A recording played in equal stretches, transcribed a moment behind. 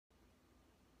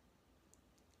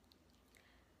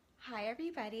Hi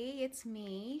everybody, it's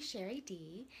me, Sherry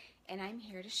D, and I'm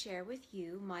here to share with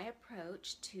you my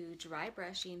approach to dry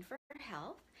brushing for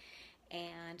health.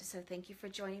 And so thank you for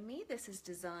joining me. This is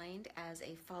designed as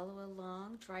a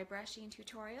follow-along dry brushing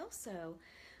tutorial, so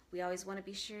we always want to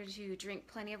be sure to drink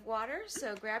plenty of water.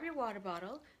 So grab your water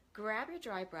bottle, grab your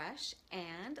dry brush,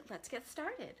 and let's get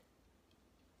started.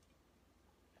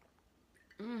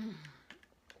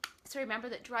 So remember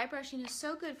that dry brushing is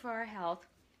so good for our health.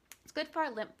 It's good for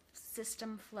our lymph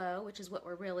system flow, which is what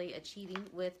we're really achieving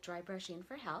with dry brushing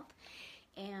for health.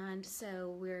 And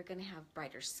so we're going to have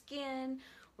brighter skin,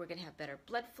 we're going to have better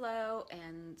blood flow,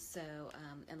 and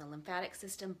and the lymphatic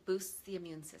system boosts the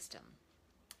immune system.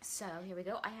 So here we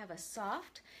go. I have a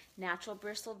soft, natural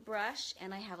bristled brush,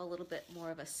 and I have a little bit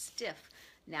more of a stiff,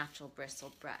 natural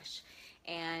bristled brush.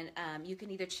 And you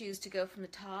can either choose to go from the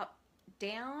top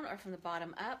down or from the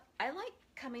bottom up. I like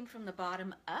coming from the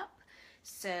bottom up.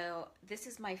 So this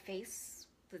is my face,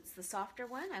 that's the softer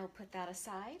one. I will put that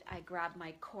aside. I grab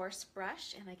my coarse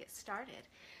brush and I get started.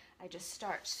 I just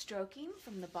start stroking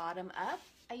from the bottom up.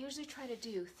 I usually try to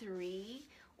do 3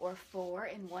 or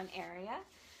 4 in one area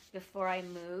before I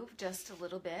move just a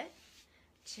little bit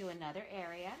to another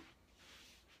area.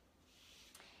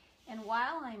 And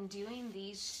while I'm doing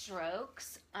these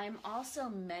strokes, I'm also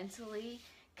mentally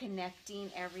connecting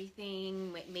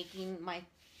everything, making my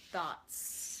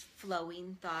thoughts,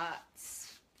 flowing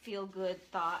thoughts, feel-good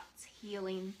thoughts,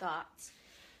 healing thoughts.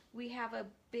 We have a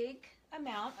big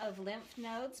amount of lymph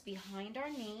nodes behind our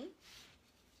knee.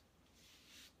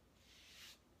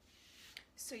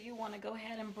 So you want to go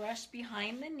ahead and brush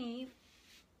behind the knee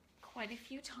quite a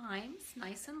few times,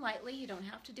 nice and lightly. You don't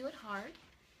have to do it hard.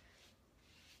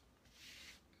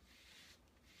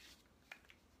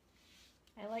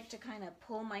 I like to kind of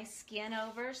pull my skin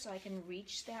over so I can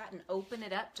reach that and open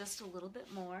it up just a little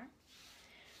bit more.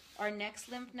 Our next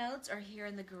lymph nodes are here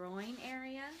in the groin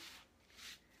area.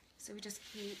 So we just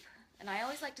keep, and I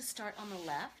always like to start on the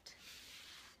left.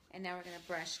 And now we're going to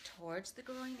brush towards the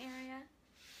groin area.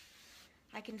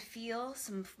 I can feel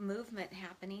some movement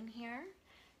happening here.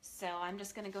 So I'm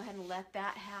just going to go ahead and let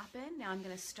that happen. Now I'm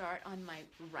going to start on my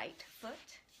right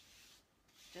foot.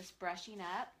 Just brushing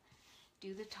up.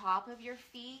 Do the top of your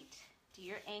feet, do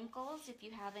your ankles if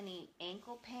you have any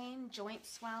ankle pain, joint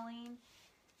swelling.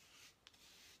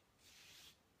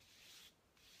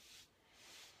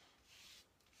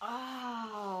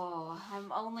 Oh,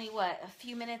 I'm only, a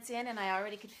few minutes in and I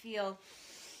already could feel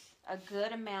a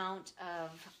good amount of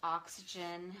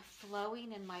oxygen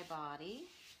flowing in my body.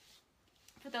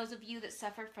 For those of you that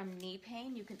suffer from knee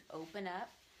pain, you can open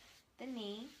up the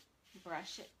knee,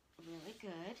 brush it really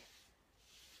good.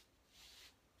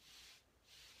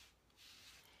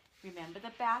 Remember the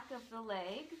back of the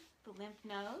leg, the lymph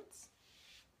nodes.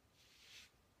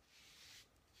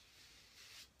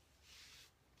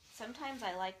 Sometimes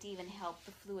I like to even help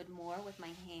the fluid more with my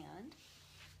hand,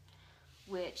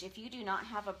 which if you do not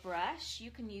have a brush, you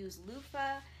can use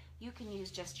loofah, you can use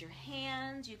just your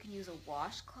hands, you can use a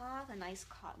washcloth, a nice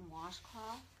cotton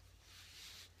washcloth.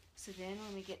 So then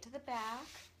when we get to the back,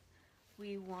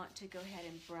 we want to go ahead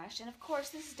and brush, and of course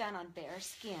this is done on bare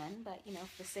skin, but you know,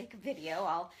 for the sake of video,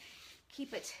 I'll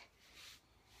keep it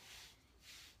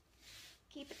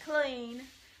clean.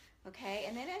 Okay,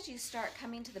 and then as you start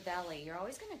coming to the belly, you're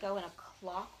always going to go in a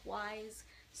clockwise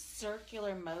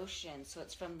circular motion. So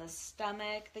it's from the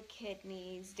stomach, the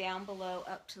kidneys, down below,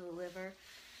 up to the liver.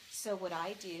 So what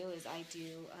I do is I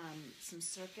do some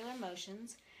circular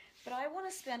motions. But I want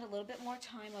to spend a little bit more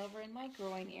time over in my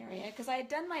groin area because I had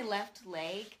done my left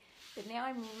leg, but now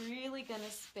I'm really going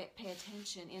to pay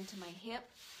attention into my hip,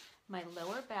 my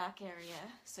lower back area.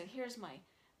 So here's my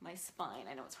spine.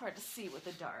 I know it's hard to see with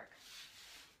the dark.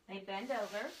 I bend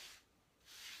over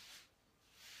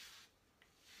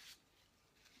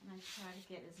and I try to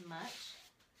get as much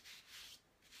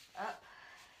up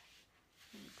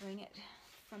and bring it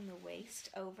from the waist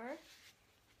over.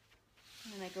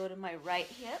 And then I go to my right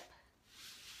hip.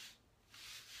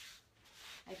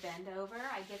 I bend over.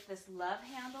 I get this love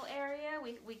handle area.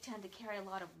 We tend to carry a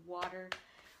lot of water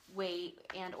weight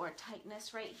and or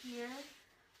tightness right here.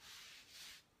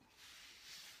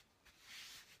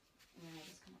 And then I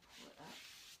just kind of pull it up.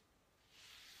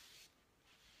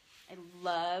 I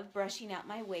love brushing out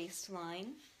my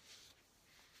waistline.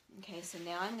 Okay, so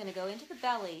now I'm going to go into the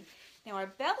belly. Now our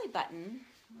belly button,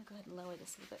 I'm going to go ahead and lower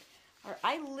this a little bit. Or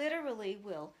I literally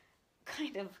will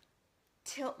kind of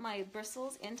tilt my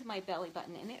bristles into my belly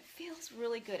button, and it feels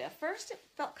really good. At first it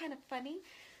felt kind of funny,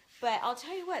 but I'll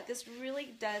tell you what, this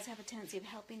really does have a tendency of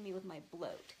helping me with my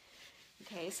bloat.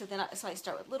 Okay, so then I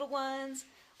start with little ones.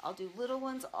 I'll do little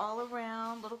ones all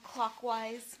around, little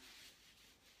clockwise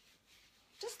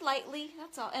just lightly,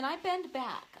 that's all. And I bend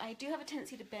back. I do have a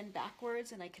tendency to bend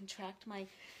backwards, and I contract my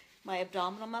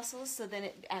abdominal muscles, so then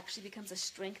it actually becomes a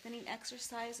strengthening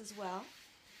exercise as well.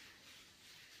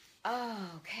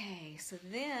 Okay, so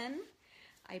then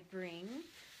I bring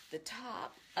the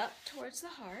top up towards the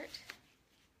heart,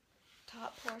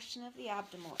 top portion of the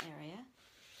abdominal area,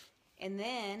 and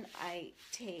then I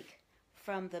take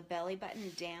from the belly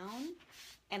button down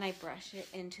and I brush it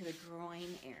into the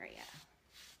groin area.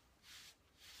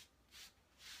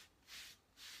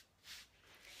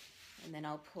 And then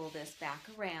I'll pull this back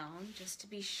around just to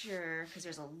be sure, because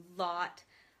there's a lot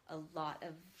of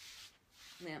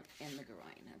lymph in the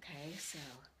groin, okay? So,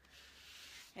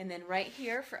 and then right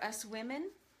here for us women,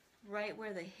 right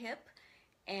where the hip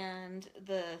and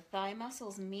the thigh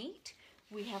muscles meet,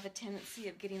 we have a tendency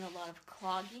of getting a lot of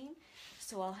clogging.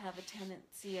 So I'll have a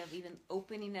tendency of even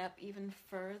opening up even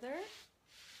further,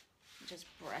 just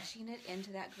brushing it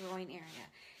into that groin area.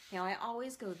 Now I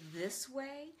always go this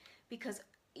way because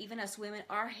even us women,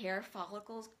 our hair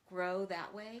follicles grow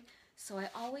that way. So I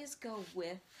always go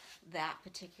with that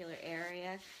particular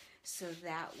area, so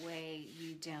that way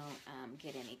you don't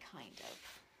get any kind of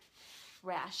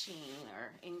rashing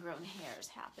or ingrown hairs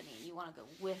happening. You want to go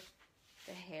with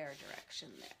the hair direction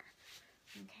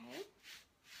there. Okay?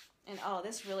 And oh,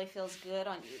 this really feels good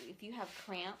on you. If you have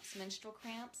cramps, menstrual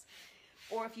cramps,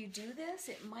 or if you do this,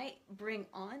 it might bring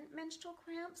on menstrual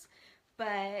cramps,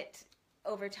 but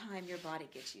over time your body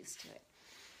gets used to it.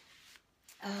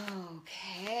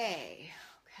 Okay,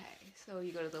 so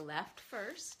you go to the left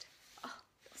first. Oh,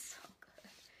 feels so good.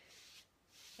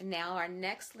 And now our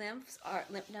next lymph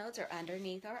nodes are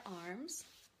underneath our arms.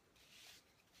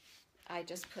 I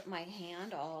just put my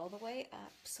hand all the way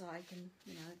up so I can,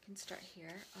 I can start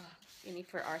here. Any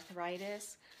for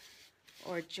arthritis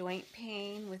or joint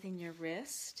pain within your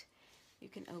wrist, you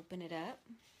can open it up.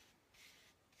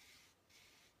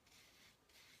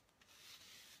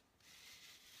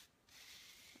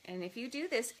 And if you do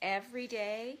this every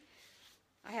day,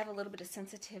 I have a little bit of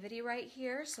sensitivity right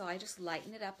here, so I just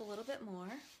lighten it up a little bit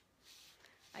more.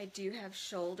 I do have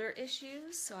shoulder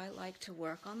issues, so I like to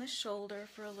work on the shoulder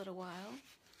for a little while.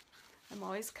 I'm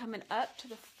always coming up to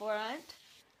the front,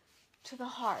 to the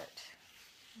heart,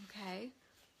 okay?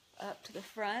 Up to the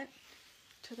front,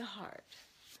 to the heart.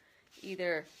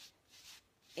 Either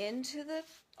into the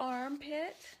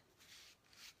armpit,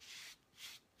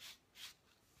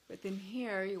 but then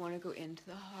here you want to go into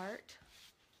the heart.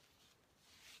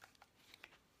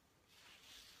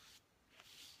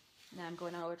 Now I'm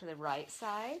going over to the right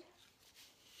side.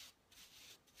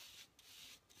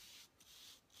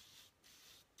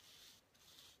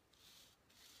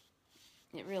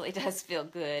 It really does feel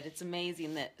good. It's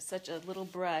amazing that such a little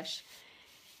brush,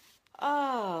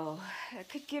 it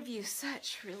could give you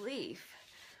such relief.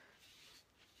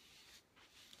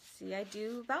 See, I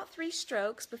do about 3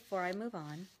 strokes before I move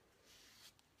on.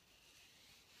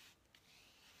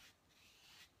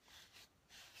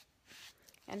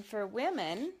 And for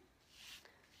women,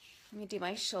 let me do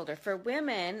my shoulder. For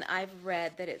women, I've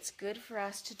read that it's good for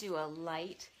us to do a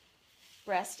light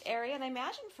breast area, and I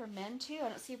imagine for men too. I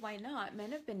don't see why not.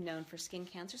 Men have been known for skin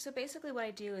cancer. So basically what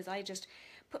I do is I just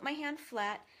put my hand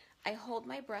flat, I hold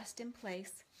my breast in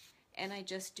place, and I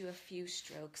just do a few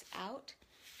strokes out,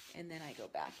 and then I go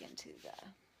back into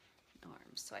the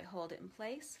arms. So I hold it in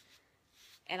place,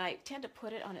 and I tend to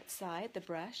put it on its side, the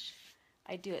brush.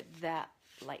 I do it that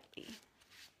lightly.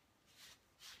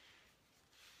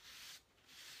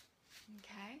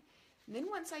 Okay, and then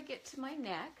once I get to my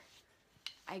neck,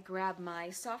 I grab my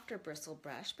softer bristle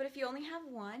brush, but if you only have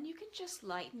one, you can just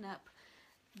lighten up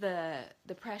the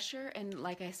pressure, and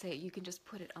like I say, you can just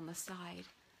put it on the side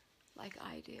like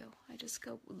I do. I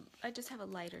just have a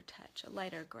lighter touch, a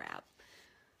lighter grab.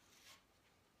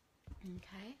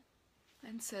 Okay,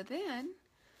 and so then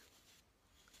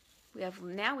we have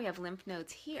lymph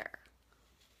nodes here.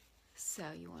 So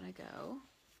you want to go.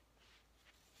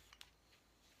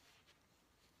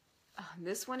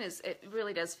 This one it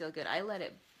really does feel good. I let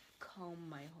it comb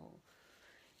my whole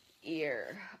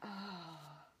ear.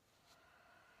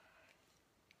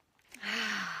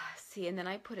 See, and then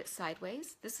I put it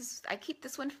sideways. I keep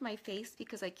this one for my face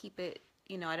because I keep it,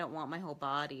 I don't want my whole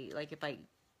body. Like if I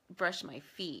brush my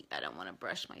feet, I don't want to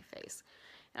brush my face.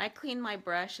 And I clean my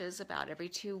brushes about every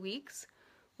 2 weeks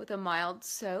with a mild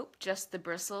soap, just the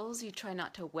bristles. You try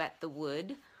not to wet the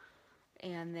wood.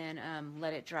 And then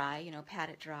let it dry, pat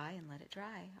it dry and let it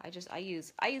dry. I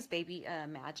use baby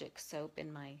magic soap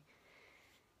in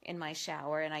my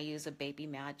shower, and I use a baby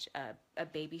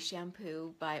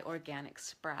shampoo by Organic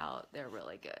Sprout. They're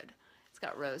really good. It's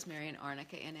got rosemary and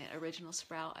arnica in it. Original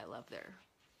Sprout, I love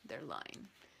their line.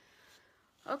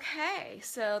 Okay,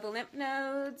 so the lymph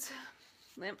nodes,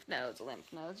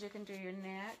 you can do your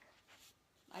neck.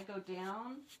 I go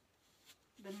down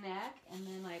the neck and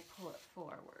then I pull it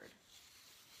forward.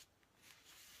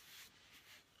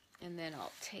 And then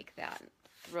I'll take that and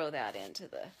throw that into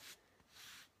the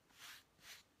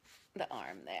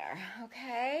arm there.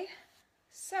 Okay,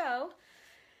 so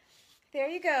there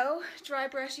you go, dry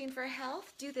brushing for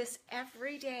health. Do this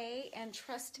every day, and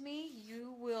trust me,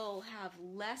 you will have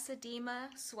less edema,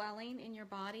 swelling in your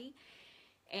body,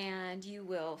 and you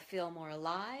will feel more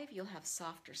alive. You'll have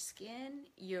softer skin.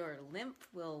 Your lymph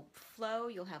will flow.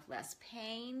 You'll have less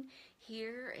pain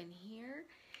here and here.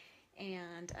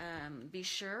 And be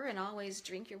sure and always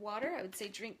drink your water. I would say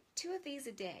drink 2 of these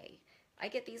a day. I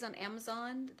get these on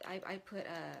Amazon. I put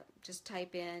just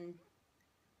type in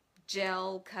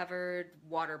gel covered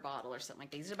water bottle or something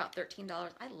like that. These are about $13.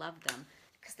 I love them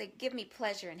because they give me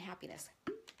pleasure and happiness.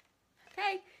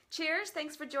 Okay, cheers.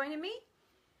 Thanks for joining me.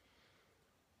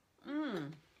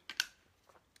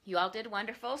 You all did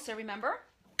wonderful. So remember,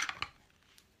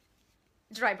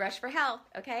 dry brush for health.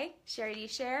 Okay, Charity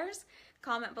shares.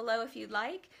 Comment below if you'd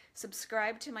like.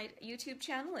 Subscribe to my YouTube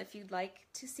channel if you'd like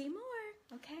to see more.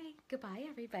 Okay, goodbye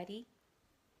everybody.